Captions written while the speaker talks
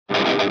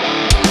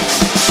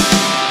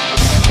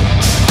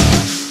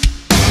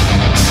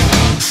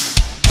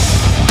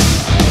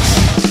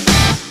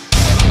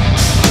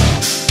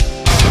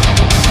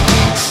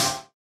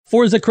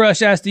Forza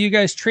Crush asked, do you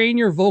guys train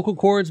your vocal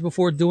cords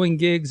before doing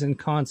gigs and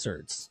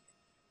concerts?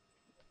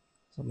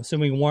 So I'm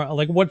assuming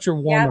what's your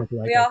warm up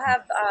like? We all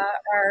have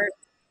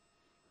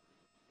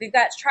we've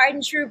got tried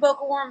and true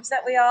vocal warm-ups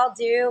that we all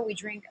do. We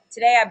drink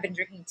today. I've been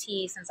drinking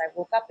tea since I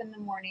woke up in the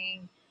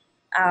morning.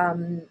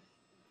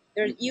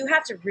 You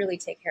have to really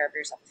take care of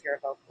yourself if you're a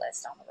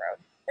vocalist on the road.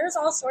 There's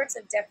all sorts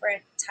of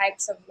different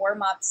types of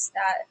warm-ups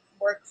that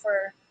work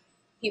for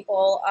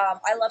people.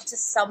 I love to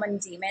summon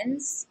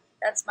demons.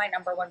 That's my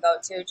number one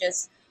go-to.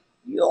 Just,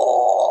 that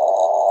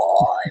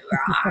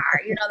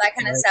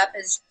kind of stuff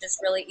is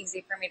just really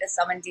easy for me to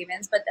summon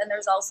demons. But then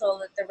there's also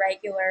the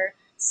regular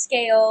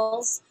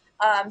scales.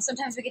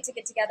 Sometimes we get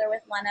together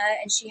with Lena,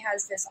 and she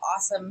has this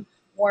awesome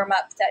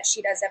warm-up that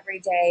she does every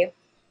day,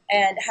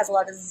 and has a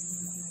lot of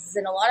zzz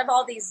and a lot of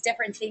all these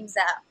different things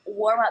that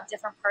warm up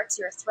different parts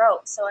of your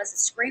throat. So as a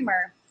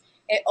screamer,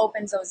 it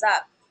opens those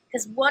up.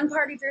 Because one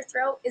part of your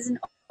throat isn't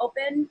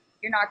open,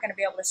 you're not going to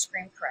be able to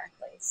scream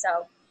correctly.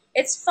 So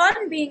it's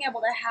fun being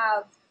able to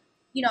have,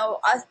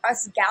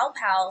 us gal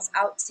pals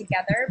out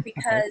together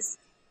because,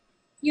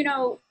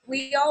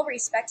 we all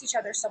respect each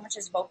other so much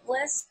as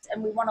vocalists,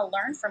 and we want to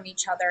learn from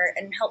each other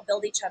and help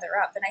build each other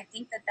up. And I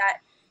think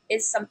that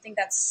is something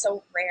that's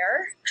so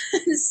rare.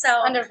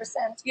 So 100%.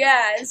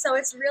 Yeah. And so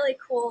it's really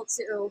cool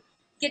to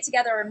get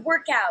together and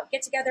work out,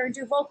 get together and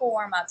do vocal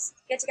warm-ups,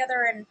 get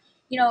together and,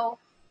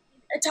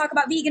 talk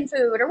about vegan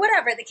food or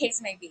whatever the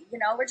case may be.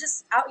 We're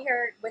just out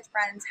here with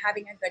friends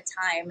having a good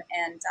time.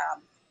 And,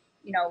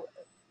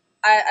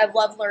 I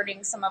love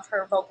learning some of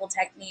her vocal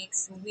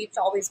techniques, and we've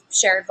always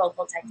shared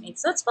vocal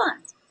techniques. So it's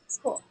fun. It's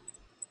cool.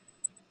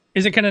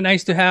 Is it kind of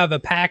nice to have a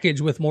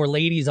package with more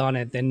ladies on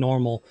it than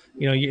normal?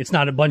 It's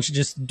not a bunch of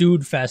just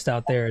dude fest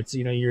out there. It's,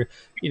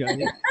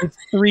 it's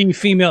 3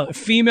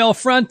 female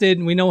fronted,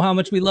 and we know how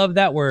much we love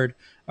that word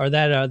or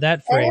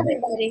that phrase.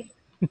 Everybody.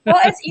 Well,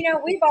 it's,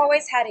 we've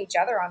always had each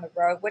other on the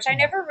road, which I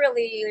never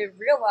really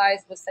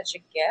realized was such a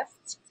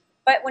gift.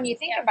 But when you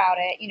think about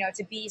it,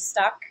 to be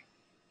stuck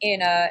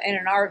in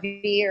an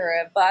RV or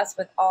a bus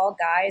with all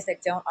guys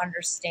that don't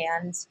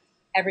understand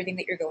everything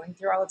that you're going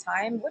through all the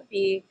time would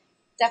be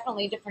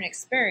definitely a different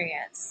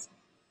experience.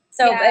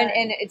 So, and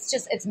it's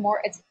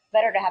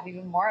better to have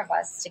even more of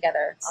us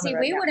together. See,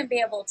 we wouldn't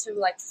be able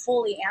to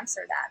fully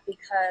answer that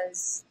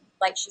because,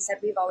 like she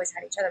said, we've always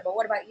had each other. But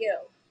what about you?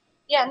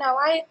 Yeah, no,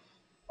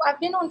 I've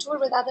been on tour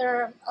with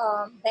other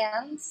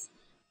bands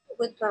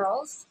with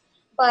girls,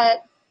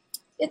 but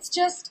it's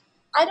just,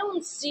 I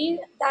don't see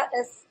that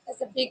as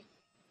a big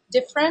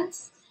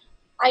difference.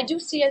 I do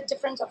see a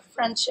difference of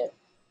friendship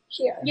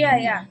here.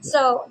 Yeah.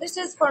 So this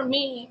is, for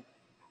me,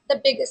 the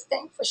biggest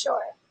thing for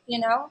sure,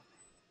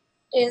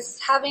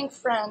 is having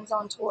friends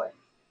on tour.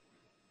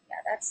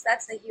 Yeah,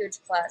 that's a huge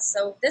plus.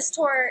 So this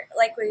tour,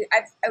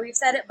 we've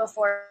said it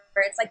before,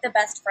 it's like the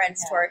best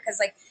friends tour,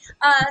 because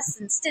us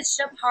and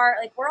Stitched Up Heart,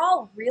 we're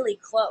all really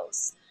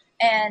close,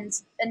 and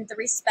the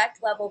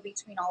respect level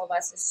between all of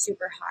us is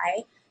super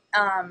high,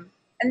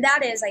 and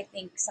that is, I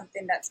think,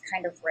 something that's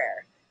kind of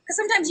rare. Because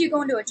sometimes you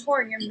go into a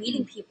tour and you're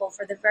meeting people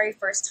for the very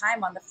first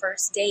time on the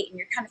first date, and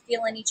you're kind of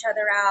feeling each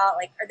other out.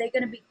 Are they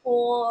going to be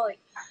cool?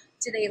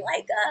 Do they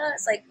like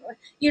us?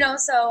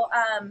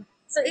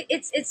 So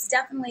it's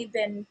definitely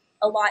been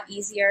a lot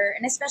easier,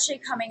 and especially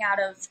coming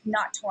out of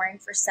not touring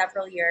for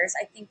several years,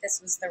 I think this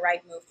was the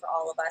right move for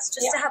all of us,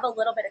 just to have a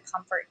little bit of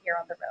comfort here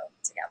on the road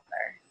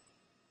together.